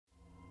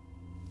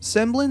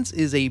Semblance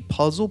is a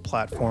puzzle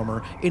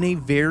platformer in a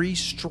very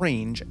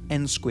strange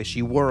and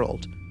squishy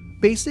world.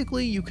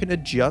 Basically, you can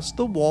adjust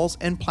the walls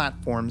and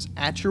platforms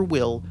at your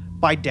will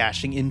by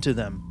dashing into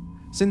them.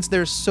 Since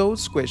they're so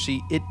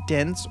squishy, it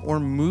dents or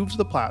moves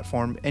the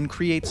platform and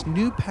creates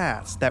new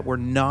paths that were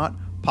not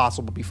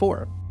possible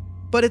before.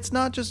 But it's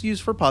not just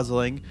used for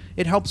puzzling,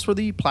 it helps for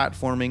the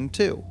platforming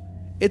too.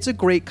 It's a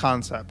great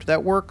concept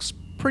that works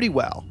pretty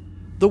well.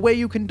 The way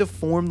you can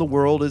deform the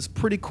world is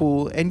pretty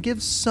cool and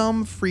gives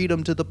some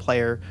freedom to the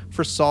player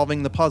for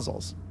solving the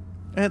puzzles.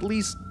 At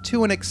least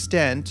to an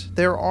extent,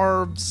 there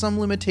are some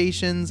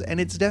limitations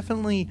and it's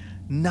definitely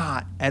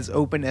not as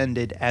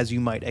open-ended as you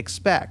might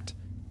expect.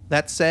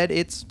 That said,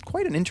 it's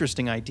quite an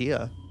interesting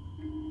idea.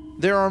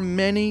 There are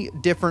many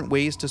different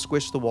ways to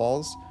squish the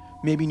walls.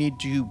 Maybe you need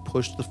to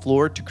push the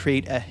floor to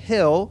create a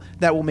hill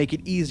that will make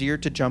it easier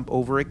to jump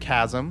over a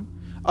chasm.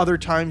 Other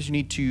times you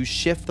need to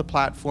shift the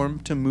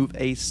platform to move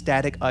a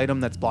static item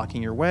that's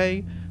blocking your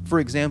way. For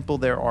example,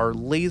 there are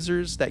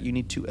lasers that you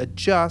need to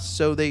adjust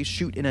so they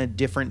shoot in a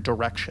different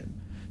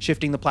direction.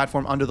 Shifting the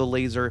platform under the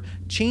laser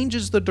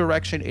changes the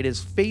direction it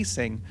is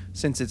facing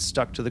since it's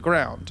stuck to the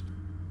ground.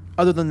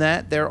 Other than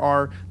that, there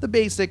are the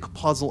basic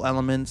puzzle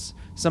elements.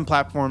 Some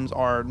platforms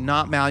are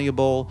not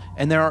malleable,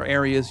 and there are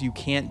areas you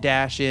can't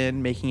dash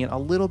in, making it a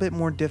little bit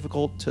more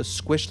difficult to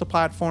squish the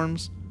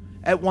platforms.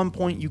 At one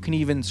point, you can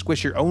even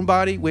squish your own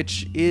body,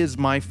 which is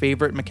my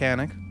favorite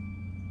mechanic.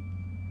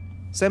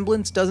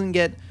 Semblance doesn't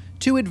get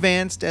too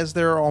advanced as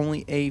there are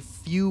only a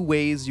few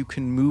ways you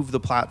can move the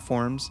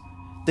platforms.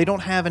 They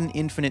don't have an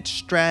infinite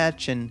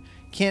stretch and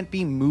can't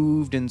be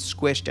moved and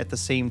squished at the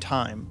same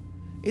time.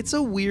 It's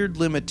a weird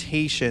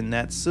limitation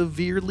that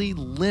severely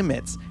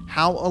limits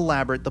how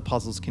elaborate the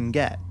puzzles can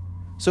get.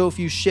 So if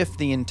you shift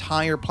the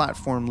entire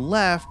platform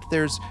left,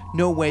 there's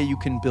no way you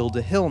can build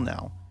a hill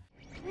now.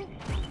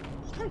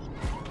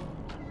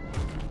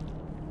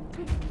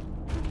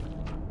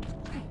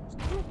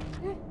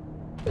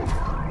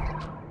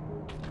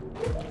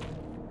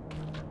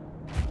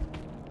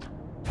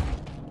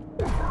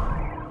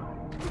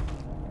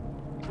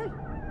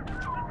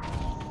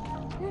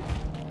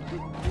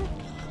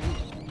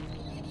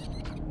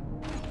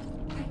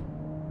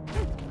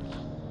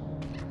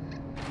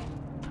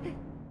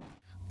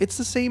 It's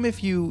the same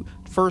if you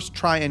first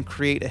try and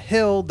create a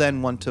hill,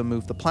 then want to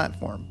move the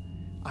platform.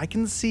 I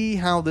can see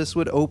how this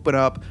would open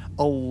up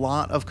a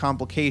lot of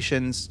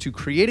complications to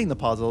creating the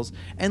puzzles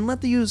and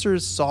let the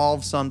users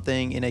solve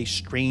something in a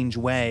strange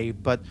way,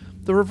 but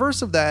the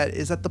reverse of that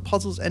is that the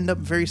puzzles end up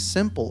very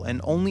simple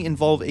and only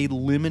involve a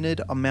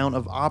limited amount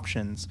of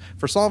options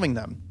for solving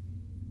them.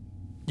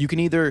 You can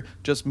either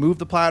just move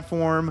the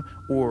platform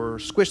or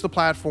squish the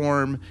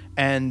platform,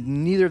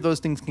 and neither of those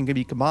things can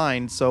be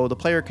combined, so the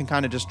player can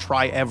kind of just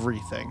try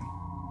everything.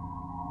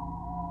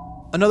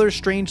 Another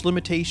strange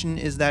limitation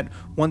is that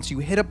once you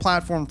hit a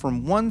platform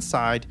from one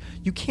side,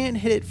 you can't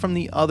hit it from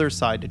the other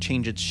side to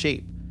change its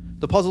shape.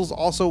 The puzzles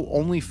also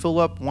only fill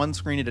up one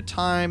screen at a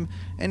time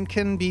and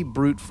can be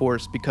brute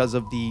force because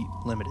of the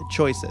limited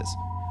choices.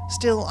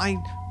 Still, I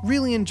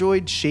really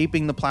enjoyed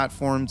shaping the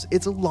platforms.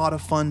 It's a lot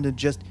of fun to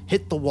just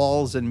hit the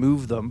walls and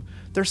move them.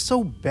 They're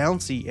so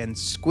bouncy and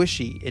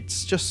squishy,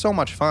 it's just so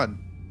much fun.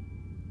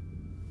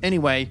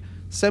 Anyway,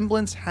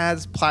 Semblance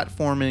has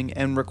platforming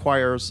and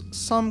requires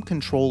some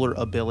controller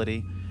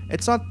ability.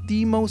 It's not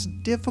the most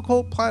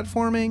difficult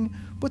platforming,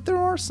 but there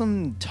are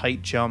some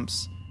tight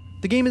jumps.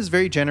 The game is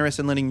very generous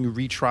in letting you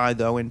retry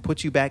though and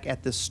puts you back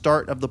at the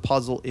start of the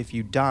puzzle if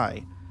you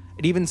die.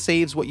 It even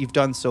saves what you've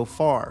done so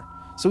far.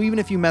 So even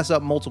if you mess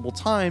up multiple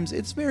times,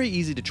 it's very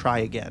easy to try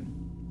again.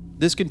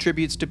 This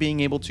contributes to being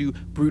able to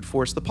brute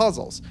force the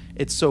puzzles.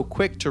 It's so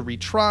quick to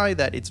retry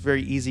that it's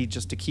very easy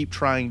just to keep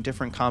trying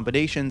different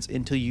combinations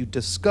until you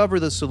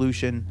discover the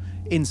solution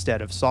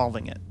instead of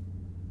solving it.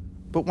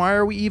 But why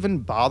are we even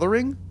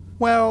bothering?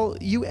 Well,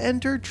 you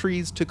enter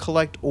trees to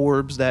collect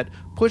orbs that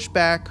push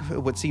back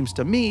what seems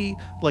to me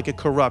like a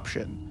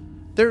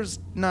corruption. There's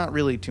not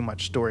really too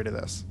much story to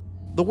this.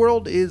 The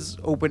world is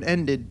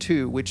open-ended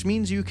too, which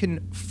means you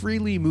can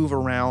freely move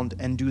around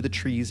and do the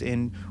trees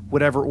in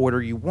whatever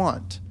order you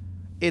want.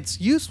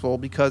 It's useful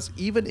because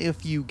even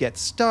if you get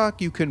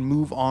stuck, you can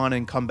move on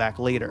and come back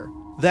later.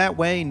 That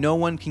way, no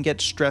one can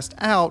get stressed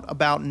out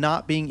about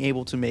not being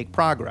able to make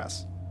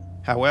progress.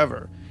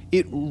 However,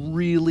 it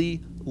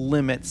really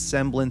limits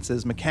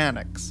Semblance's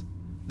mechanics.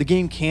 The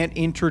game can't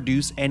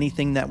introduce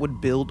anything that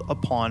would build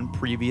upon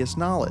previous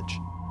knowledge.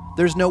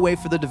 There's no way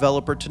for the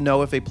developer to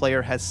know if a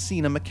player has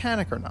seen a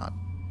mechanic or not.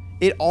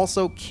 It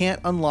also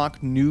can't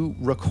unlock new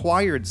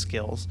required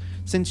skills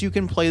since you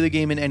can play the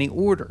game in any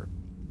order.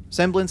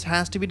 Semblance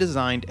has to be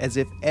designed as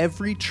if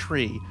every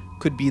tree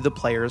could be the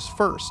player's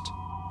first.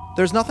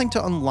 There's nothing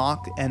to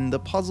unlock and the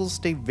puzzles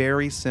stay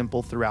very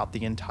simple throughout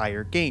the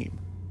entire game.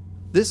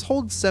 This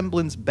holds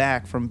Semblance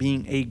back from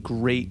being a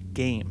great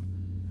game.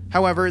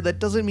 However, that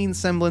doesn't mean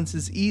Semblance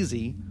is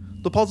easy.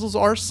 The puzzles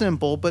are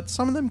simple, but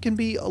some of them can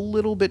be a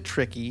little bit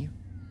tricky.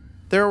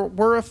 There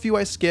were a few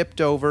I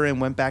skipped over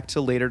and went back to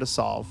later to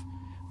solve,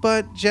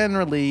 but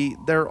generally,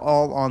 they're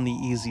all on the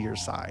easier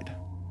side.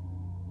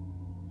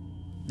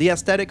 The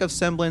aesthetic of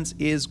Semblance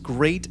is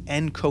great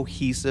and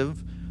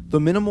cohesive. The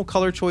minimal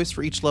color choice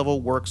for each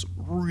level works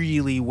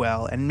really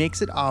well and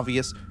makes it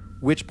obvious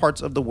which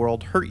parts of the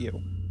world hurt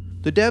you.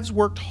 The devs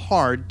worked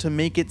hard to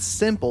make it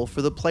simple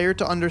for the player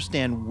to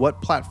understand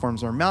what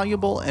platforms are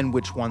malleable and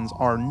which ones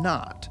are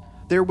not.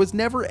 There was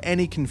never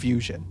any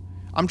confusion.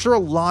 I'm sure a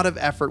lot of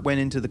effort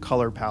went into the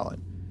color palette,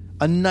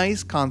 a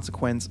nice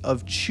consequence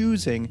of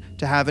choosing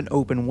to have an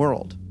open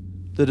world.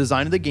 The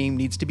design of the game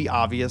needs to be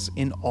obvious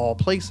in all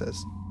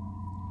places.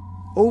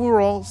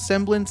 Overall,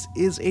 Semblance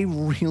is a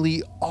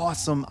really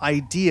awesome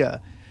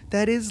idea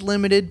that is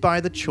limited by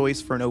the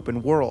choice for an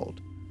open world.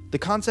 The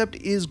concept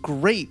is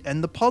great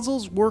and the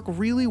puzzles work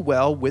really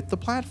well with the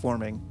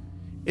platforming.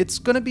 It's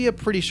going to be a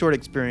pretty short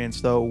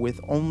experience though,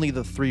 with only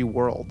the 3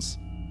 worlds.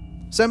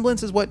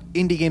 Semblance is what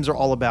indie games are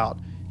all about,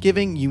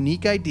 giving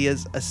unique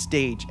ideas a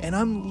stage, and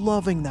I'm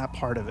loving that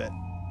part of it.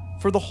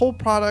 For the whole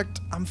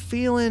product, I'm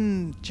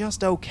feeling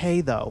just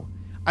okay though.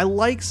 I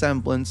like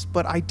Semblance,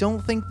 but I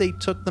don't think they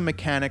took the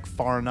mechanic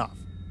far enough.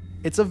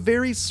 It's a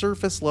very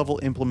surface level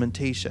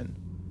implementation.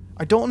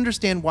 I don't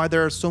understand why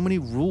there are so many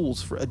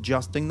rules for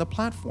adjusting the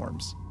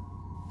platforms.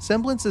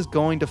 Semblance is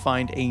going to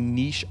find a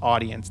niche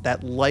audience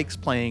that likes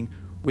playing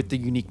with the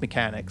unique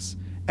mechanics,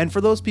 and for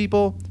those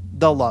people,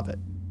 they'll love it.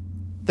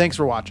 Thanks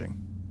for watching.